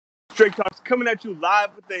Drake Talks coming at you live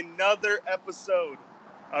with another episode.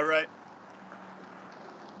 All right.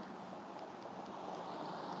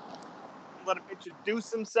 Let him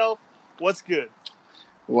introduce himself. What's good?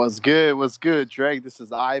 What's good? What's good, Drake? This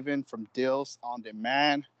is Ivan from Deals on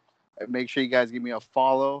Demand. Make sure you guys give me a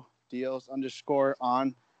follow.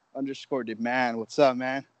 Deals_on_demand. What's up,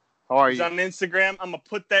 man? How are He's you? on Instagram. I'm going to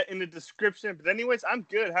put that in the description. But anyways, I'm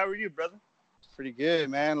good. How are you, brother? Pretty good,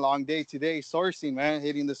 man. Long day today. Sourcing, man.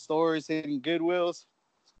 Hitting the stores, hitting Goodwills.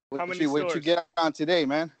 How many stores? What you get on today,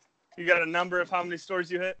 man? You got a number of how many stores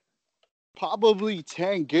you hit? Probably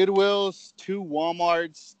 10 Goodwills, 2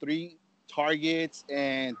 Walmarts, 3 Targets,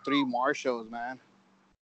 and 3 Marshalls, man.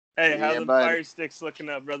 Hey, how's the fire sticks looking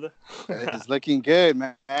up, brother? It's looking good,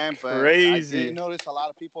 man. But crazy. I did notice a lot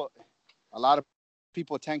of people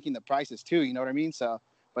tanking the prices too. You know what I mean? So,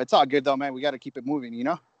 but it's all good though, man. We got to keep it moving, you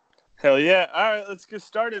know? Hell yeah. All right, let's get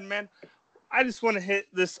started, man. I just want to hit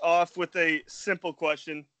this off with a simple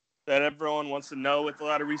question that everyone wants to know with a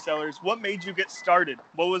lot of resellers. What made you get started?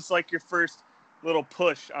 What was like your first little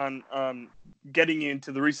push on getting you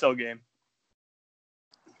into the resale game?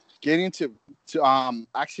 Getting to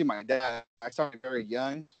actually my dad, I started very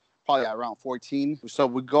young, probably around 14. So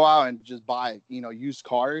we go out and just buy, used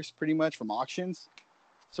cars pretty much from auctions.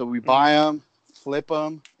 So we buy them, flip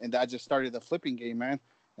them, and that just started the flipping game, man.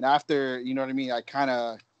 And after, you know what I mean, I kind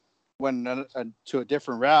of went to a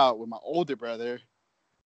different route with my older brother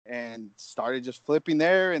and started just flipping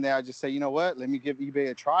there. And then I just say, you know what, let me give eBay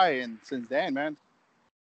a try. And since then, man,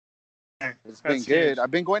 it's been good. Huge. I've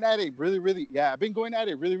been going at it really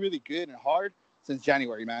good and hard since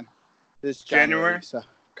January, man. This January. So,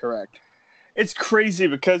 correct. It's crazy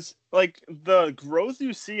because like the growth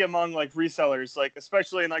you see among like resellers, like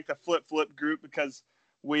especially in like the flip group, because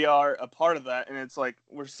we are a part of that, and it's like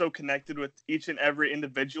we're so connected with each and every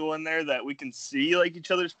individual in there that we can see like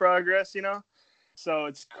each other's progress, you know. So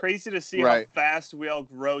it's crazy to see how fast we all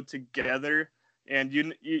grow together, and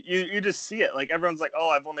you just see it. Like everyone's like, "Oh,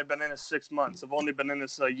 I've only been in this 6 months. I've only been in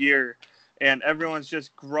this a year," and everyone's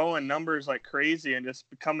just growing numbers like crazy and just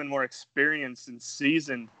becoming more experienced and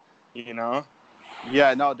seasoned, you know.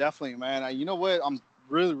 Yeah, no, definitely, man. You know what? I'm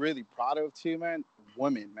really proud of too, man.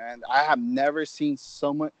 Women, man. I have never seen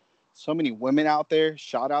so many women out there.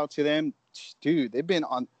 Shout out to them, dude. They've been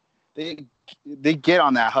on. They get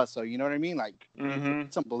on that hustle. You know what I mean? Like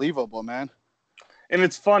it's unbelievable, man. And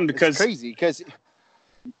it's fun because it's crazy. Because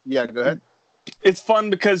yeah, go ahead. It's fun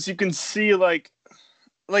because you can see like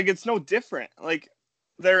it's no different. Like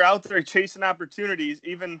they're out there chasing opportunities.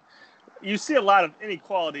 Even you see a lot of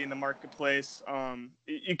inequality in the marketplace.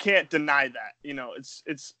 You can't deny that. You know,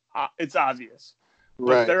 it's obvious.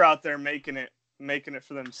 But they're out there making it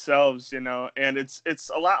for themselves, you know, and it's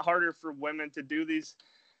a lot harder for women to do these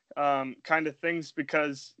kind of things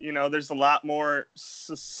because, you know, there's a lot more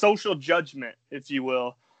social judgment, if you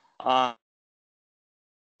will.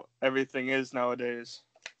 Everything is nowadays.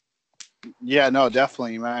 Yeah, no,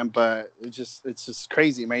 definitely, man. But it's just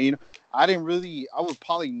crazy, man. You know, I would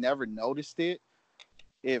probably never noticed it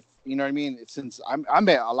if, you know what I mean, since I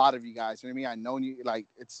met a lot of you guys, you know what I mean? I know you, like,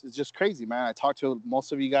 it's just crazy, man. I talked to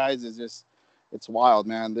most of you guys. It's wild,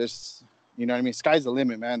 man. There's, you know what I mean? Sky's the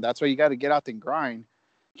limit, man. That's why you got to get out there and grind.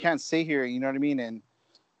 You can't sit here, you know what I mean, and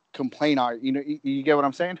complain. You know, you get what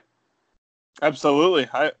I'm saying? Absolutely.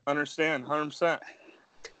 I understand 100%.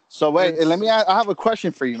 So wait, I have a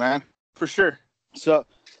question for you, man. For sure. So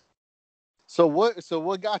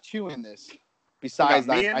what got you in this? Besides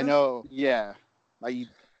that, I know, yeah. Like, you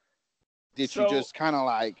just kind of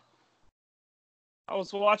like... I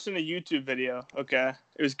was watching a YouTube video, okay?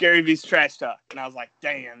 It was Gary V's Trash Talk, and I was like,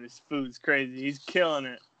 damn, this food's crazy. He's killing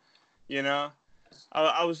it, you know?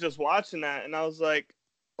 I was just watching that, and I was like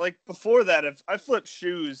before that, if I flipped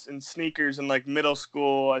shoes and sneakers in, like, middle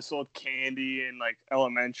school, I sold candy in, like,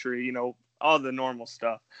 elementary, you know, all the normal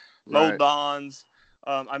stuff. Mowed lawns.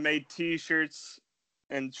 I made T-shirts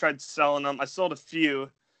and tried selling them. I sold a few,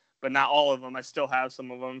 but not all of them. I still have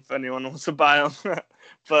some of them if anyone wants to buy them.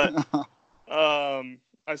 But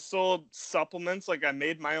I sold supplements. Like, I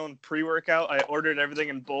made my own pre-workout. I ordered everything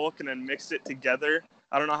in bulk and then mixed it together.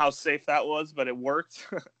 I don't know how safe that was, but it worked.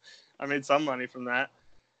 I made some money from that.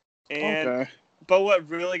 But what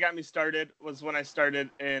really got me started was when I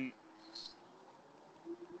started and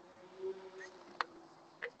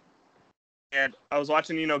I was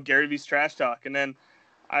watching, you know, Gary V's Trash Talk, and then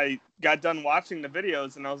I got done watching the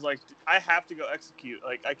videos, and I was like, I have to go execute.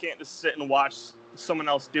 Like, I can't just sit and watch someone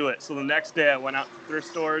else do it. So the next day I went out to thrift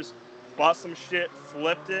stores, bought some shit,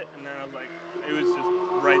 flipped it, and then I was like, it was just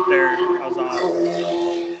right there. I was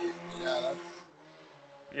on. Yeah,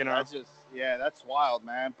 you know, Yeah, that's wild,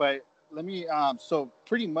 man. But let me so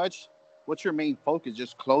pretty much what's your main focus?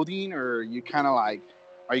 Just clothing, or you kind of like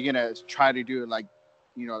are you gonna try to do like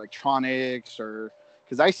electronics, or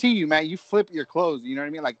because I see you, man, you flip your clothes, you know what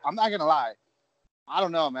I mean? Like I'm not gonna lie. I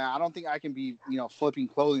don't know, man. I don't think I can be, flipping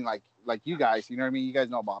clothing like you guys, you know what I mean? You guys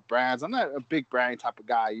know about brands. I'm not a big brand type of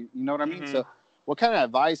guy, you know what I mean? Mm-hmm. So what kind of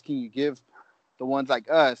advice can you give the ones like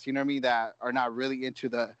us, you know what I mean, that are not really into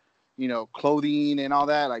the, clothing and all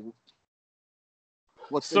that? Like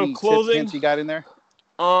what's So any tips, clothing, hints you got in there?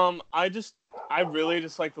 I really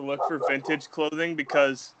just like to look for vintage clothing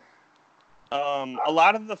because a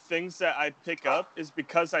lot of the things that I pick up is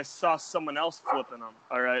because I saw someone else flipping them.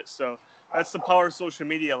 All right, so that's the power of social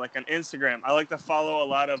media. Like on Instagram, I like to follow a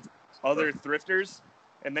lot of other thrifters,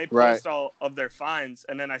 and they Right. post all of their finds,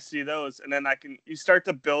 and then I see those, and then you start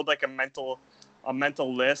to build like a mental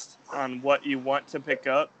list on what you want to pick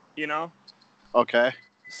up. Okay.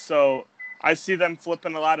 So I see them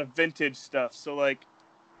flipping a lot of vintage stuff. So like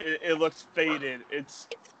it looks faded. It's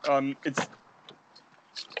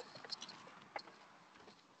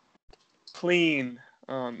clean.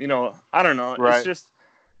 I don't know. It's Right. just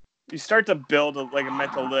you start to build like a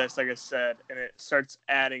mental list, like I said, and it starts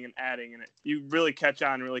adding and adding, and you really catch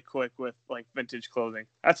on really quick with like vintage clothing.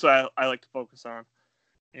 That's what I like to focus on.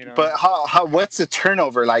 But how what's the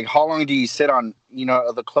turnover? Like how long do you sit on,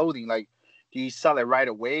 the clothing? Like do you sell it right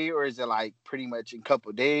away, or is it like pretty much in a couple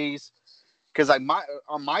of days? Because like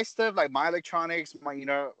my stuff, like my electronics,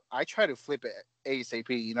 I try to flip it ASAP.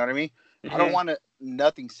 You know what I mean? I don't Mm-hmm. want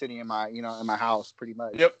nothing sitting in my house, pretty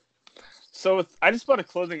much. Yep. So I just bought a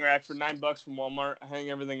clothing rack for $9 from Walmart. I hang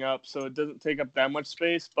everything up, so it doesn't take up that much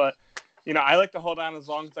space. But I like to hold on as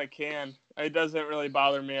long as I can. It doesn't really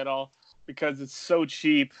bother me at all because it's so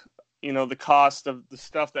cheap. The cost of the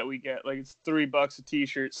stuff that we get, like it's $3 a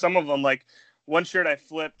t-shirt. Some of them, like one shirt I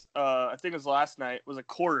flipped, I think it was last night, was a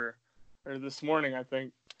quarter, or this morning I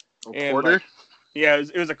think, A and like quarter? yeah,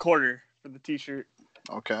 it was a quarter for the t-shirt,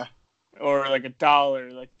 Okay. or like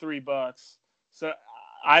 $1, like $3. So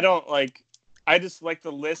I don't like. I just like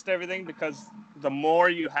to list everything because the more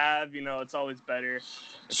you have, it's always better. It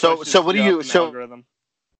So pushes so what do you up you in the so algorithm.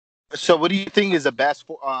 so what do you think is the best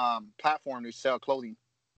platform to sell clothing?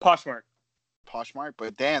 Poshmark, Poshmark,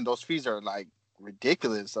 but damn, those fees are like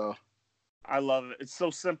ridiculous. So I love it. It's so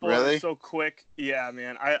simple and it's really? so quick. Yeah,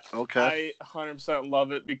 man. I Okay. I 100%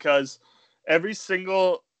 love it because every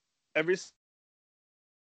single every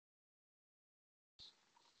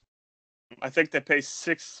I think they pay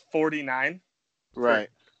 6.49 for. Right.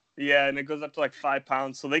 Yeah, and it goes up to like 5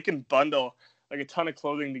 pounds, so they can bundle like a ton of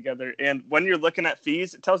clothing together. And when you're looking at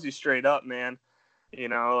fees, it tells you straight up, man.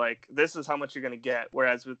 Like this is how much you're gonna get.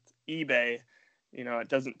 Whereas with eBay, it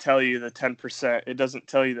doesn't tell you the 10%. It doesn't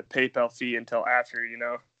tell you the PayPal fee until after.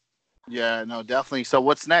 Yeah. No, definitely. So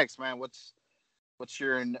what's next, man? What's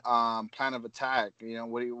your plan of attack?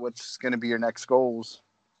 What's gonna be your next goals?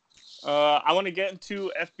 I want to get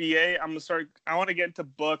into FBA. I'm gonna start. I want to get into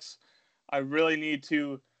books. I really need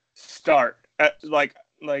to start. Like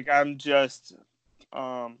I'm just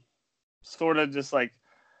um sort of just like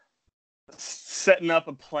setting up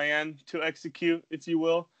a plan to execute, if you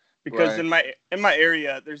will, because Right. in my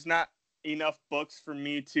area, there's not enough books for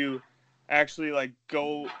me to actually like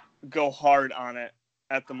go hard on it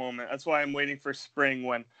at the moment. That's why I'm waiting for spring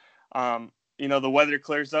when, the weather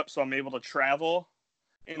clears up, so I'm able to travel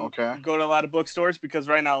and Okay. go to a lot of bookstores. Because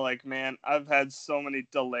right now, like man, I've had so many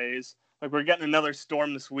delays. Like we're getting another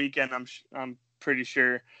storm this weekend. I'm pretty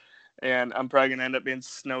sure, and I'm probably gonna end up being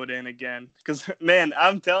snowed in again. Because man,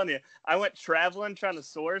 I'm telling you, I went traveling trying to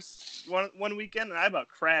source one weekend, and I about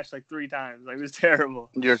crashed like 3 times. Like it was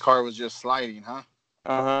terrible. Your car was just sliding,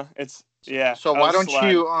 huh? It's yeah. So I why was don't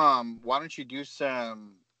sliding. you do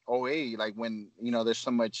some OA like when there's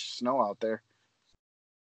so much snow out there?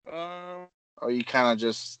 Um, Or you kind of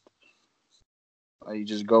just you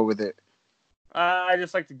just go with it? I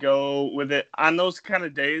just like to go with it on those kind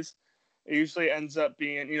of days. It usually ends up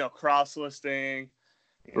being cross listing,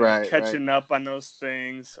 Right, right. catching up on those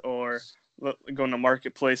things, or going to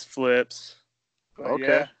marketplace flips. But Okay.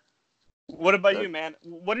 yeah. What about That you, man?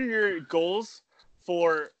 What are your goals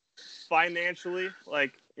for financially,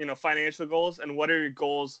 like, financial goals, and what are your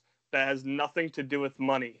goals that has nothing to do with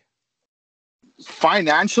money?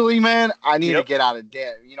 financially, man, I need to Yep. get out of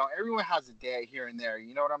debt. Everyone has a debt here and there.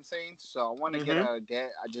 You know what I'm saying? So I want to get Mm-hmm. out of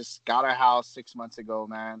debt. I just got a house 6 months ago,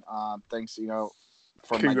 man. Thanks,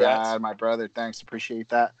 for my Congrats. dad, my brother. Thanks, appreciate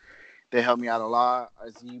that. They helped me out a lot.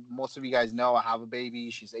 Most of you guys know, I have a baby.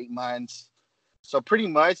 She's 8 months. So pretty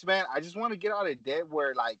much, man, I just want to get out of debt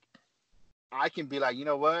where like I can be like, you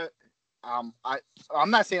know what? I'm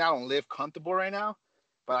not saying I don't live comfortable right now,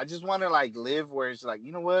 but I just want to like live where it's like,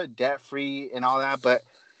 you know what, debt free and all that. But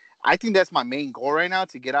I think that's my main goal right now,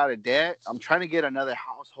 to get out of debt. I'm trying to get another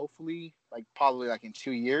house, hopefully, like probably like in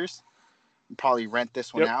 2 years. Probably rent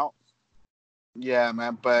this one Yep. out. Yeah,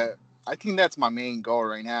 man. But I think that's my main goal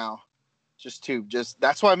right now. Just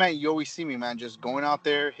that's why, man, you always see me, man, just going out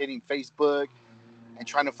there, hitting Facebook and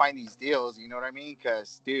trying to find these deals. You know what I mean?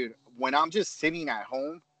 Because, dude, when I'm just sitting at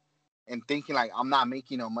home and thinking like I'm not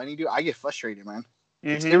making no money, dude, I get frustrated, man.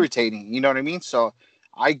 It's Mm-hmm. irritating. You know what I mean? So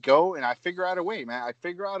I go and I figure out a way, man. I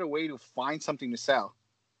figure out a way to find something to sell.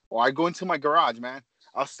 Or I go into my garage, man.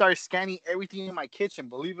 I'll start scanning everything in my kitchen,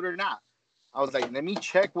 believe it or not. I was like, let me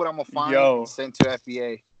check what I'm going to find and Yo, send to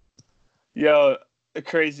FBA. yo,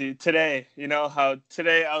 crazy. Today, you know how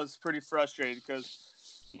today I was pretty frustrated because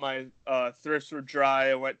my thrifts were dry.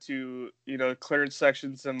 I went to, clearance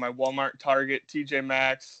sections in my Walmart, Target, TJ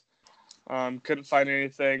Maxx. Couldn't find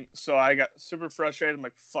anything. So I got super frustrated. I'm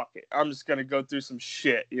like, fuck it. I'm just going to go through some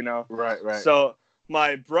shit. Right, right. So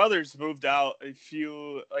my brothers moved out a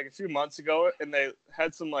few months ago, and they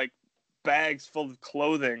had some like bags full of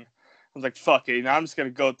clothing. I was like, fuck it. I'm just going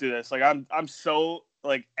to go through this. Like, I'm so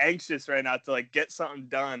like anxious right now to like get something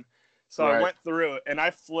done. So I Right. went through it, and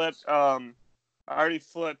I already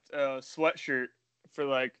flipped a sweatshirt for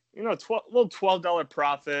like, $12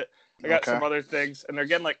 profit. I got Okay. some other things, and they're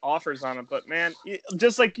getting like offers on them. But man,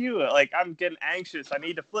 just like you, like I'm getting anxious. I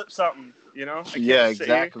need to flip something. I Yeah, can't sit here.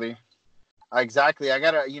 exactly. Exactly. I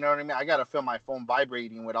gotta, you know what I mean? I gotta feel my phone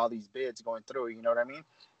vibrating with all these bids going through. You know what I mean?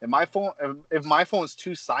 If my phone's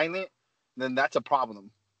too silent, then that's a problem.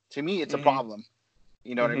 To me, it's a Mhm. problem.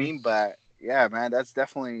 You know what I Mhm. mean? But yeah, man, that's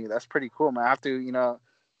pretty cool, man. I have to,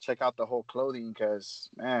 check out the whole clothing because,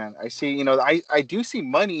 man, I see, I do see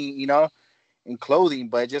money, in clothing,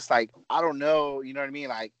 but just like I don't know, you know what I mean?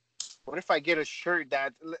 Like, what if I get a shirt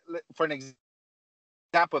that, for an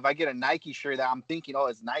example, if I get a Nike shirt that I'm thinking, oh,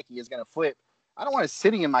 it's Nike, it's gonna flip. I don't want it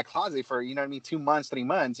sitting in my closet for, you know what I mean, 2 months, 3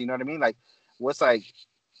 months. You know what I mean? Like, what's like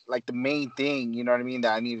the main thing, you know what I mean,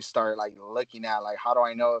 that I need to start like looking at? Like, how do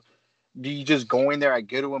I know? Do you just go in there at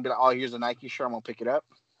Goodwill and be like, oh, here's a Nike shirt, I'm gonna pick it up?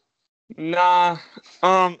 Nah.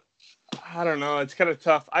 I don't know. It's kind of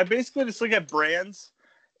tough. I basically just look at brands,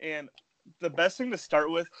 and the best thing to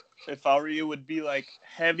start with, if I were you, would be like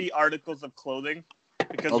heavy articles of clothing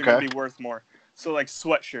because they're gonna Okay. be worth more. So like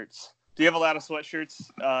sweatshirts. Do you have a lot of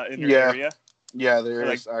sweatshirts in your Yeah. area, Yeah, or there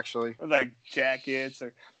like is actually. or like jackets,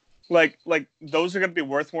 or like those are gonna be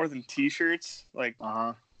worth more than t-shirts? Like,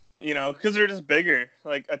 Uh huh. because they're just bigger.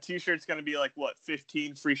 Like a t-shirt's gonna be like what,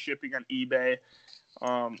 15, free shipping on eBay.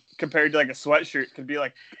 Compared to like a sweatshirt could be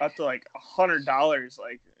like up to like $100,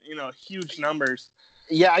 like, huge numbers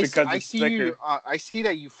Yeah, because I it's see you. thicker. I see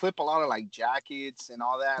that you flip a lot of like jackets and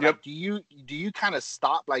all that. Yep. Like, do you kind of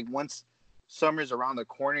stop like once summer's around the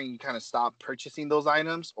corner and you kind of stop purchasing those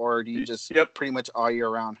items, or do you just Yep. pretty much all year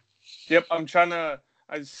round? Yep.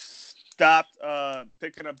 I stopped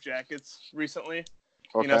picking up jackets recently.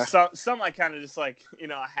 Okay. Some I kind of just like,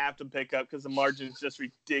 I have to pick up because the margin is just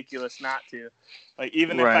ridiculous not to. Like,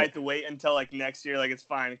 even if I Right. have to wait until like next year, like it's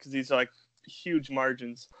fine because these are like huge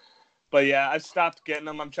margins. But yeah, I've stopped getting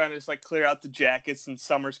them. I'm trying to just like clear out the jackets, and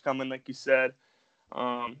summer's coming, like you said.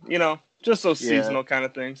 Just those Yeah. seasonal kind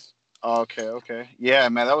of things. Okay. Okay. Yeah,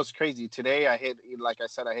 man, that was crazy. Today like I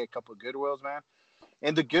said, I hit a couple of Goodwills, man.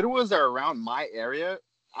 And the Goodwills that are around my area,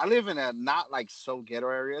 I live in a not like so ghetto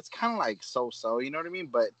area. It's kind of like so, you know what I mean?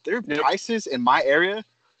 But their Yep. prices in my area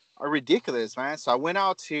are ridiculous, man. So I went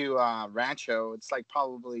out to Rancho. It's like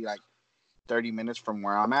probably like 30 minutes from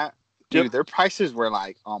where I'm at. Yep. Dude, their prices were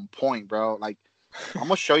like on point, bro. Like, I'm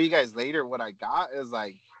gonna show you guys later what I got. Is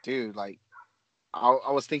like, dude, like,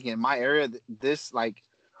 I was thinking in my area, this like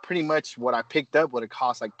pretty much what I picked up would have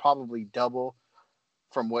cost like probably double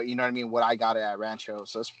from what, you know what I mean, what I got it at Rancho.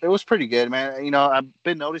 So it was pretty good, man. I've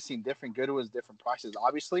been noticing different Goodwills, different prices,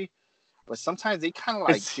 obviously, but sometimes they kind of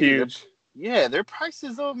like, It's dude, huge. their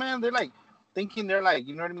prices though, man, they're like thinking they're like,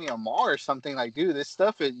 you know what I mean, a mall or something. Like, dude, this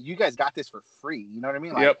stuff is, you guys got this for free. You know what I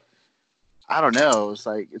mean? Like, Yep. I don't know. It's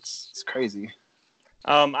like it's crazy.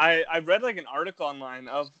 I read like an article online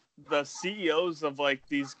of the CEOs of like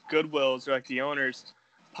these Goodwills, or like the owners,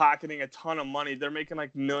 pocketing a ton of money. They're making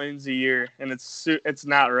like millions a year, and it's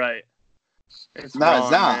not right. It's No,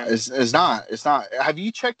 it's wrong, not. man. It's not. It's not. Have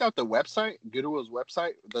you checked out the website, Goodwill's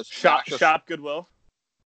website? The actual Shop Goodwill.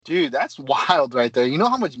 dude, that's wild right there. You know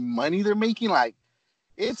how much money they're making? Like,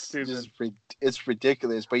 it's Stupid. just it's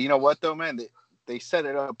ridiculous. But you know what though, man? They set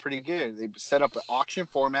it up pretty good. They set up an auction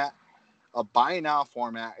format, a buy now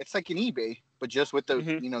format. It's like an eBay, but just with the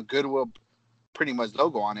Hmm. Goodwill pretty much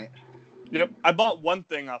logo on it. Yep. I bought one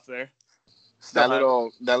thing off there. Still That have it.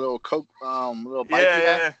 little Coke little Yeah, bike you yeah,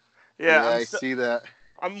 had. yeah. Yeah, Yeah, I see that.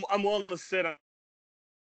 I'm willing to sit on.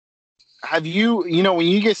 Have you, you know, when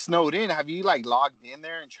you get snowed in, have you like logged in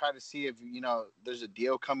there and try to see if, you know, there's a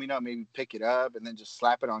deal coming up, maybe pick it up and then just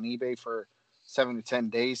slap it on eBay for 7 to 10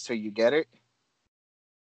 days till you get it?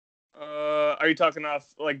 Are you talking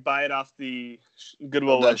off like buy it off the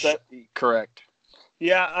Goodwill The website? correct.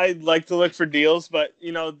 Yeah, I like to look for deals, but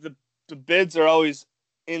you know the bids are always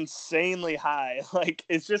insanely high. Like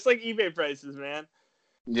it's just like eBay prices, man.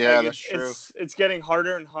 Yeah, Like that's true. it's getting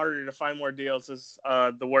harder and harder to find more deals as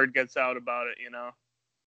the word gets out about it. You know.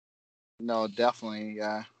 No, definitely.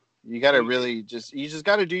 Yeah. You got to And really you just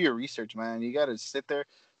got to do your research, man. You got to sit there.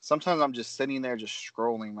 Sometimes I'm just sitting there, just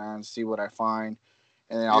scrolling, man, see what I find.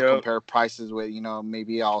 And then I'll yep, compare prices with, you know,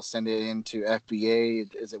 maybe I'll send it into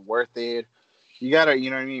FBA. Is it worth it? You got to, you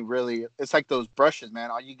know what I mean? Really, it's like those brushes,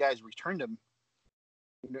 man. All you guys returned them.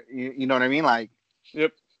 You know what I mean? Like,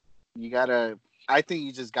 yep, you got to, I think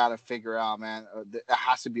you just got to figure out, man. It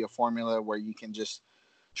has to be a formula where you can just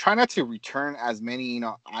try not to return as many, you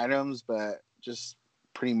know, items, but just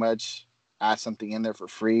pretty much add something in there for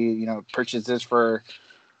free. You know, purchase this for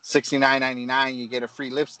 $69.99, you get a free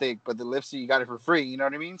lipstick, but the lipstick you got it for free. You know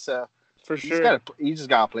what I mean? So for sure. you just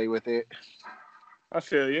gotta play with it. I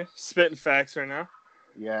feel you. Spitting facts right now.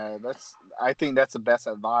 Yeah, I think that's the best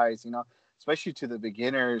advice. You know, especially to the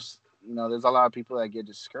beginners. You know, there's a lot of people that get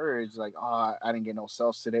discouraged, like, oh, I didn't get no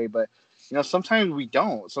sales today, but you know, sometimes we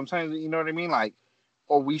don't. Sometimes, you know what I mean, like,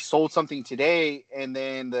 or we sold something today, and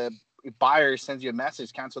then the buyer sends you a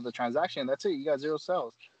message, cancel the transaction. That's it. You got zero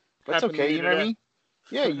sales. That's Happened to okay. me You know what I today. mean?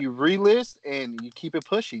 Yeah, you relist and you keep it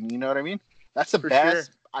pushing. You know what I mean? That's the For sure.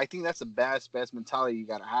 best. I think that's the best mentality you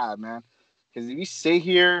gotta have, man. Because if you sit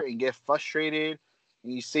here and get frustrated,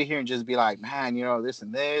 and you sit here and just be like, man, you know, this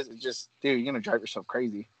and this, it's just, dude, you're gonna drive yourself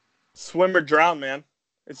crazy. Swim or drown, man.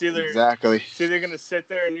 Exactly. It's either gonna sit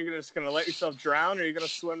there and you're just gonna let yourself drown, or you're gonna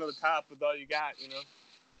swim to the top with all you got. You know.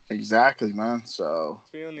 Exactly, man. So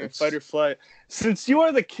Feeling your fight it's or flight. Since you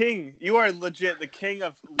are the king, you are legit the king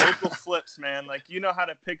of local flips, man. Like you know how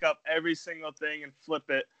to pick up every single thing and flip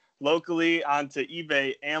it locally onto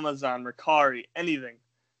eBay, Amazon, Mercari, anything.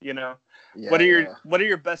 You know, yeah, yeah. what are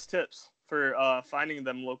your best tips for finding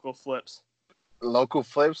them local flips? Local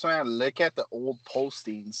flips, man. Look at the old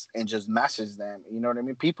postings and just message them. You know what I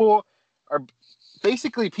mean? Are people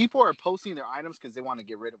are posting their items because they want to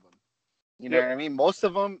get rid of them. You know Yep, what I mean? Most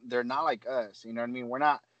of them, they're not like us. You know what I mean?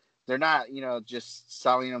 They're not, you know, just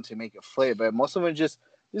selling them to make a flip, but most of them just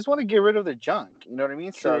want to get rid of their junk. You know what I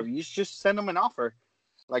mean? So true. you just send them an offer.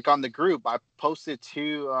 Like on the group, I posted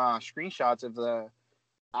two screenshots of the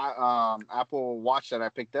Apple Watch that I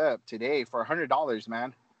picked up today for $100,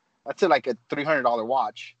 man. That's like a $300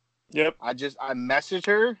 watch. Yep. I messaged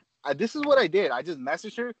her. This is what I did. I just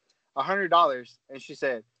messaged her $100, and she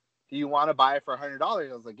said, "Do you want to buy it for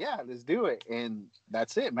 $100?" I was like, "Yeah, let's do it." And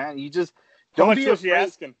that's it, man. You just How don't much be was she afraid.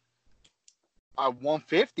 asking?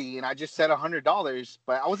 150, and I just said $100,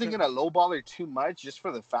 but I wasn't gonna lowball her too much, just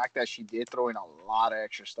for the fact that she did throw in a lot of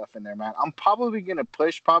extra stuff in there, man. I'm probably gonna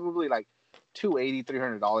push probably like $280,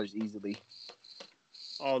 $300 easily.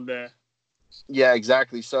 All day. Yeah,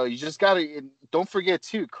 exactly. So you just gotta don't forget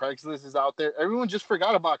too. Craigslist is out there. Everyone just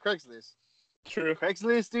forgot about Craigslist. True.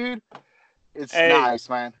 Craigslist, dude, it's Hey, nice,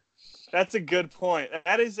 man. that's a good point.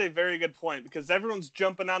 That is a very good point because everyone's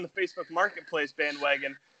jumping on the Facebook Marketplace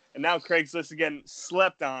bandwagon, and now Craigslist again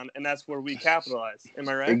slept on, and that's where we capitalize. Am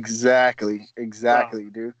I right? Exactly, Bro, exactly,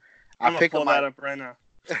 dude. I I'm gonna pick up pull that my, up right now.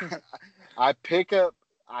 I pick up,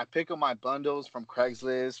 I pick up my bundles from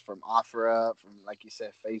Craigslist, from OfferUp, from like you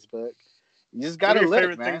said, Facebook. You just What are gotta your look,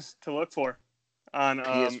 favorite man. things to look for on,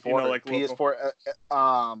 PS4, like local?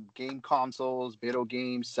 PS4, game consoles, video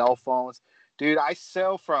games, cell phones. Dude, I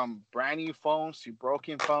sell from brand new phones to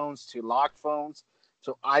broken phones to locked phones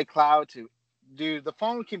to iCloud to, dude, the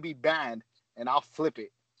phone can be banned and I'll flip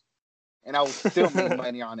it and I will still make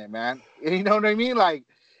money on it, man. You know what I mean? Like,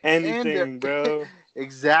 and they're Anything, bro.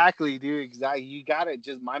 exactly, dude. Exactly. You gotta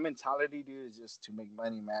just my mentality, dude, is just to make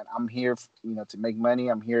money, man. I'm here, you know, to make money.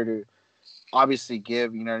 I'm here to obviously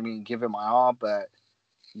give, you know what I mean, give it my all, but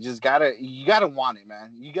you gotta want it,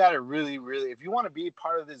 man. You gotta really, really, if you want to be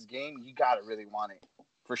part of this game, you gotta really want it,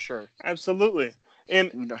 for sure. Absolutely,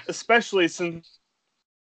 and You know, especially since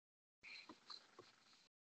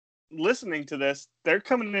listening to this, they're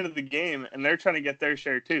coming into the game and they're trying to get their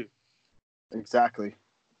share too. exactly.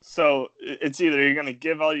 So it's either you're gonna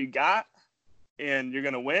give all you got and you're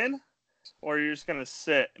gonna win, or you're just gonna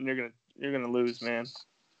sit and you're gonna lose, man.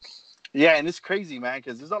 Yeah, and it's crazy, man,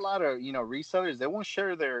 because there's a lot of resellers. They won't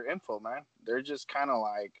share their info, man. They're just kind of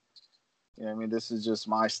like, I mean, this is just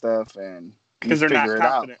my stuff, and you Because they're not figure it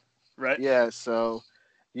out. confident, right? Yeah, so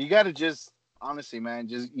you got to just honestly, man,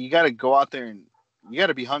 just you got to go out there and you got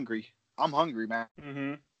to be hungry. I'm hungry, man.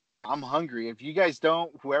 Mm-hmm. I'm hungry. If you guys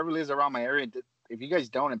don't, whoever lives around my area, if you guys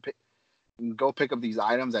don't and go pick up these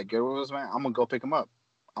items at Goodwill's, man, I'm gonna go pick them up.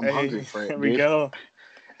 I'm hungry Hey, for there it, we dude. go.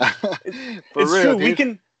 For It's real, true.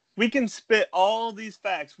 dude. We can spit all these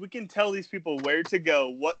facts. We can tell these people where to go,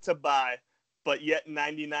 what to buy, but yet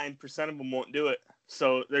 99% of them won't do it.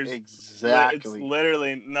 So it's Exactly.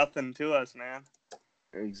 literally nothing to us, man.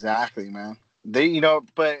 Exactly, man.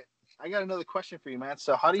 But I got another question for you, man.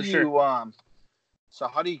 For sure. So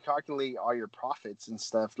how do you calculate all your profits and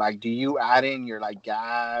stuff? Like, do you add in your like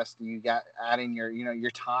gas? Do you add in your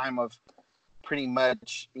your time of pretty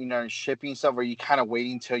much shipping stuff, or are you kind of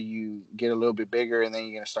waiting till you get a little bit bigger and then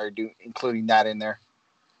you're gonna start including that in there?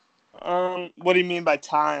 What do you mean by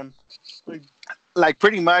time? Like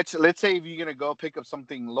pretty much, let's say if you're gonna go pick up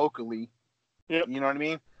something locally, Yep. you know what I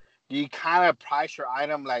mean? Do you kind of price your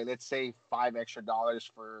item like, let's say $5 extra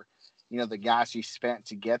for the gas you spent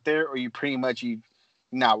to get there, or you pretty much you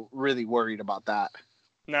not really worried about that?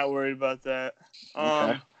 Not worried about that.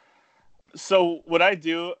 Okay. So what I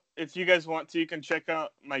do, if you guys want to, you can check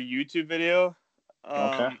out my YouTube video.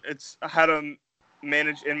 Okay. It's how to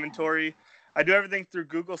manage inventory. I do everything through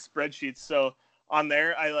Google spreadsheets. So on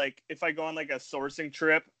there, if I go on like a sourcing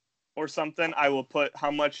trip or something, I will put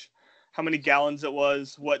how many gallons it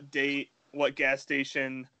was, what date, what gas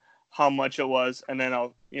station, how much it was, and then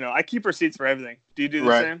I keep receipts for everything. Do you do the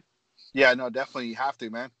Right. same? Yeah. No. Definitely, you have to,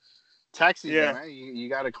 man. Tax season, Yeah, man. You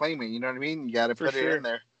got to claim it. You know what I mean? You got to for put it in sure.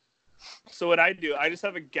 there. So what I do, I just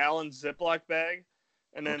have a gallon Ziploc bag,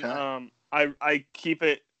 and then Okay. I keep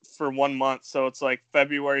it for 1 month. So it's like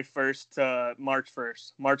February 1st to March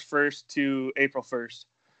 1st, March 1st to April 1st.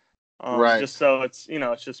 Right. Just so it's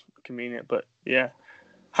just convenient. But yeah,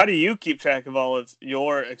 how do you keep track of all of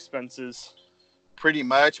your expenses? Pretty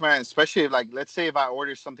much, man. Especially if, like, let's say if I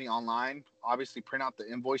order something online, obviously print out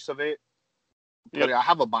the invoice of it. Yep. I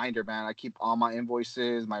have a binder, man. I keep all my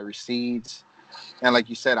invoices, my receipts, and like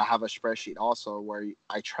you said, I have a spreadsheet also where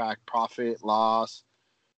I track profit, loss.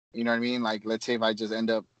 You know what I mean? Like, let's say if I just end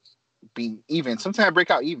up being even, sometimes I break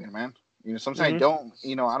out even, man. Sometimes I Mm-hmm. don't.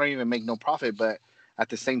 I don't even make no profit, but at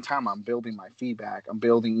the same time, I'm building my feedback. I'm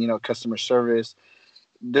building, customer service.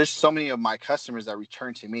 There's so many of my customers that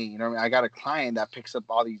return to me. You know what I mean? I got a client that picks up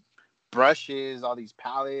all these brushes, all these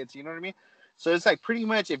pallets. You know what I mean? So it's like pretty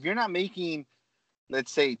much if you're not making,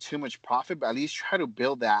 let's say, too much profit, but at least try to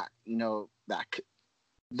build that,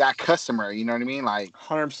 that customer. You know what I mean? Like,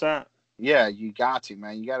 100%. yeah, you got to,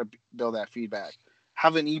 man. You got to build that feedback.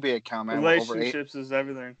 Have an eBay account, man, with over eight. Relationships is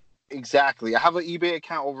everything. Exactly. I have an eBay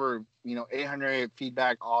account over 800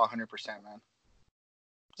 feedback, all 100%, man.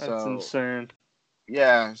 That's So insane.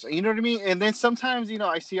 yeah, so, you know what I mean. And then sometimes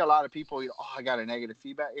I see a lot of people. Oh, I got a negative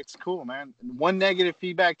feedback. It's cool, man. One negative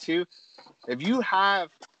feedback too. If you have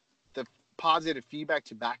the positive feedback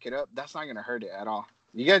to back it up, that's not gonna hurt it at all.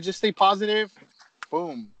 You gotta just stay positive.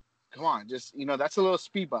 Boom. Come on, just that's a little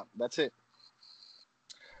speed bump. That's it.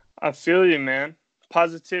 I feel you, man.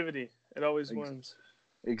 Positivity. It always wins.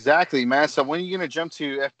 Exactly, man. So when are you gonna jump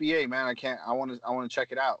to FBA, man? I can't. I want to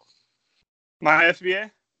check it out. My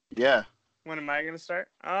FBA? Yeah. When am I going to start?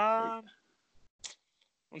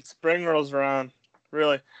 When spring rolls around.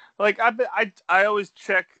 Really. Like, I always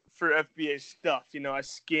check for FBA stuff. I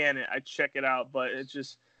scan it. I check it out. But it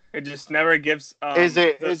just never gives Is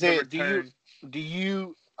the it? return. Do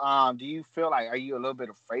you feel like, are you a little bit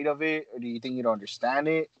afraid of it, or do you think you don't understand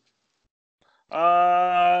it?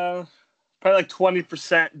 Probably like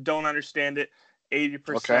 20% don't understand it. Okay.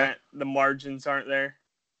 80% the margins aren't there.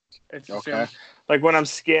 If you feel Okay. me. Like when I'm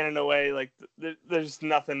scanning away, like there's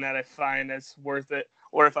nothing that I find that's worth it.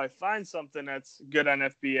 Or if I find something that's good on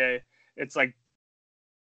FBA, it's like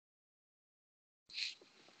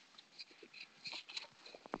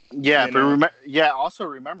Yeah, you know. Also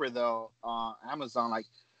remember though, Amazon, like,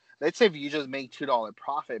 let's say if you just make $2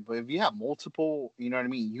 profit, but if you have multiple, you know what I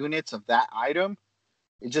mean, units of that item,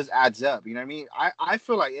 it just adds up. You know what I mean? I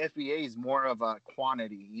feel like FBA is more of a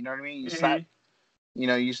quantity. You know what I mean? Mm-hmm.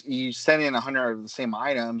 You send in 100 of the same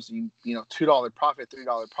items. $2 profit,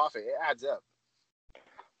 $3 profit. It adds up.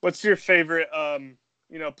 What's your favorite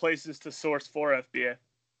places to source for FBA?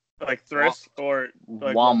 Like Wa- thrifts or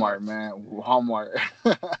like Walmart, Walmart's? man. Walmart.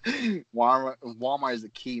 Walmart is the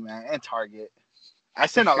key, man, and Target. I For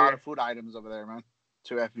send a lot of sure. food items over there, man,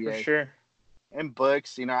 to For FBA. sure. And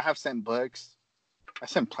books. I have sent books. I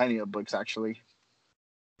sent plenty of books, actually.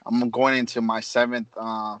 I'm going into my 7th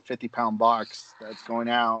 50-pound box that's going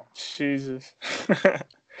out. Jesus.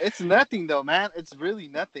 It's nothing though, man. It's really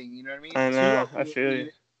nothing. You know what I mean? I know. I feel you.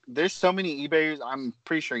 There's so many eBayers. I'm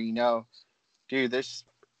pretty sure you know, dude. There's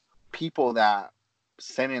people that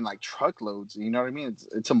send in like truckloads. You know what I mean?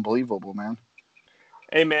 It's unbelievable, man.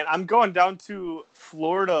 Hey, man, I'm going down to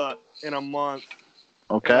Florida in a month.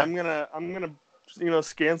 Okay. And I'm gonna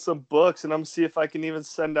scan some books, and I'm gonna see if I can even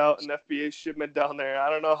send out an FBA shipment down there. I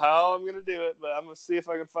don't know how I'm gonna do it, but I'm gonna see if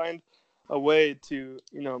I can find a way to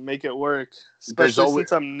make it work, especially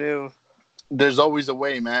since I'm new. There's always a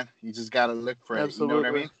way, man. You just gotta look for it. Absolutely. You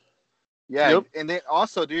know what I mean? Yeah. Yep. And then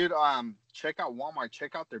also, dude, check out Walmart.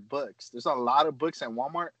 Check out their books. There's a lot of books at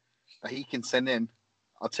Walmart that he can send in.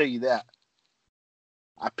 I'll tell you that.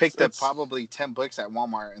 I picked up probably 10 books at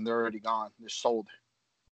Walmart, and they're already gone. They're sold.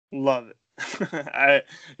 Love it.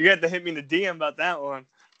 You got to hit me in the DM about that one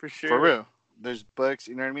for sure. For real. There's books.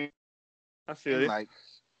 You know what I mean? I feel you. Like,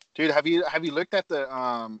 dude, have you looked at the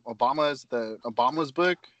Obama's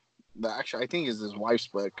book? Actually, I think is his wife's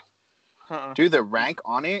book. Dude, the rank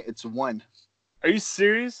on it, it's 1. Are you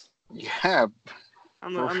serious? Yeah.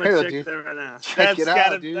 I'm gonna check that right now.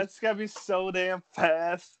 That's gotta be so damn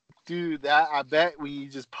fast. Dude, I bet when you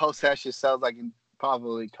just post that shit sells like in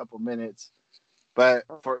probably a couple minutes. But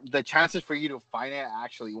for the chances for you to find it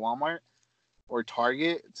actually Walmart or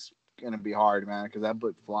Target, it's gonna be hard, man, because that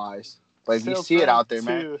book flies. But if you see it out there,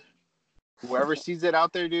 man, whoever sees it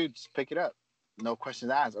out there, dude, just pick it up. No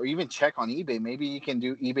questions asked. Or even check on eBay. Maybe you can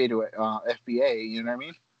do eBay to FBA. You know what I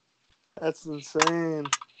mean? That's insane.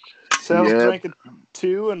 Sales ranking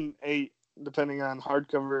 2 and 8, depending on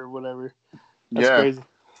hardcover or whatever. That's crazy.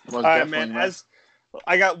 All right, man. As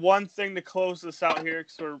I got one thing to close this out here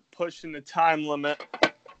because we're pushing the time limit.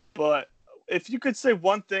 But if you could say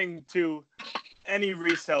one thing to any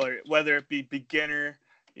reseller, whether it be beginner,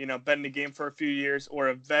 been in the game for a few years, or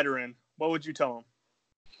a veteran, what would you tell them?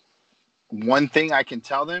 One thing I can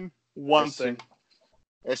tell them.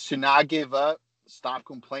 Is to not give up, stop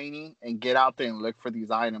complaining, and get out there and look for these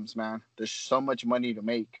items, man. There's so much money to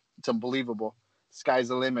make. It's unbelievable. Sky's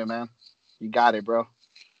the limit, man. You got it, bro.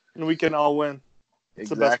 And we can all win. It's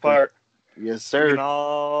the best part. Yes, sir. We can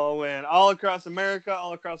all win. All across America,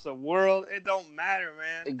 all across the world. It don't matter,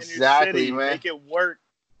 man. Exactly, in your city, man. Make it work.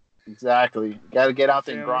 Exactly. Got to get out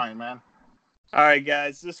there and grind, man. All right,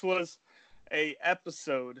 guys. This was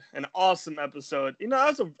an awesome episode.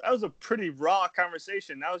 That was a pretty raw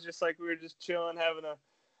conversation. That was just like we were just chilling, having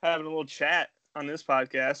a little chat on this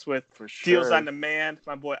podcast with Deals on Demand,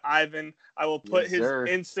 my boy Ivan. I will put his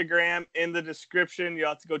Instagram in the description. You'll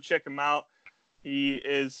have to go check him out. He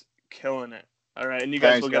is killing it. All right, and you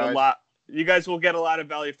guys will get a lot. You guys will get a lot of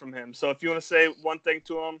value from him. So if you want to say one thing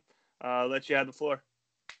to him, I'll let you have the floor.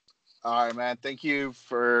 All right, man. Thank you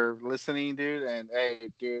for listening, dude. And hey,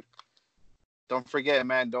 dude, don't forget,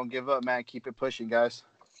 man. Don't give up, man. Keep it pushing, guys.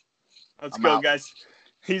 Let's go, guys.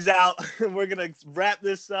 He's out. We're gonna wrap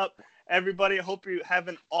this up. Everybody, I hope you have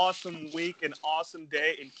an awesome week, an awesome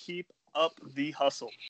day, and keep up the hustle.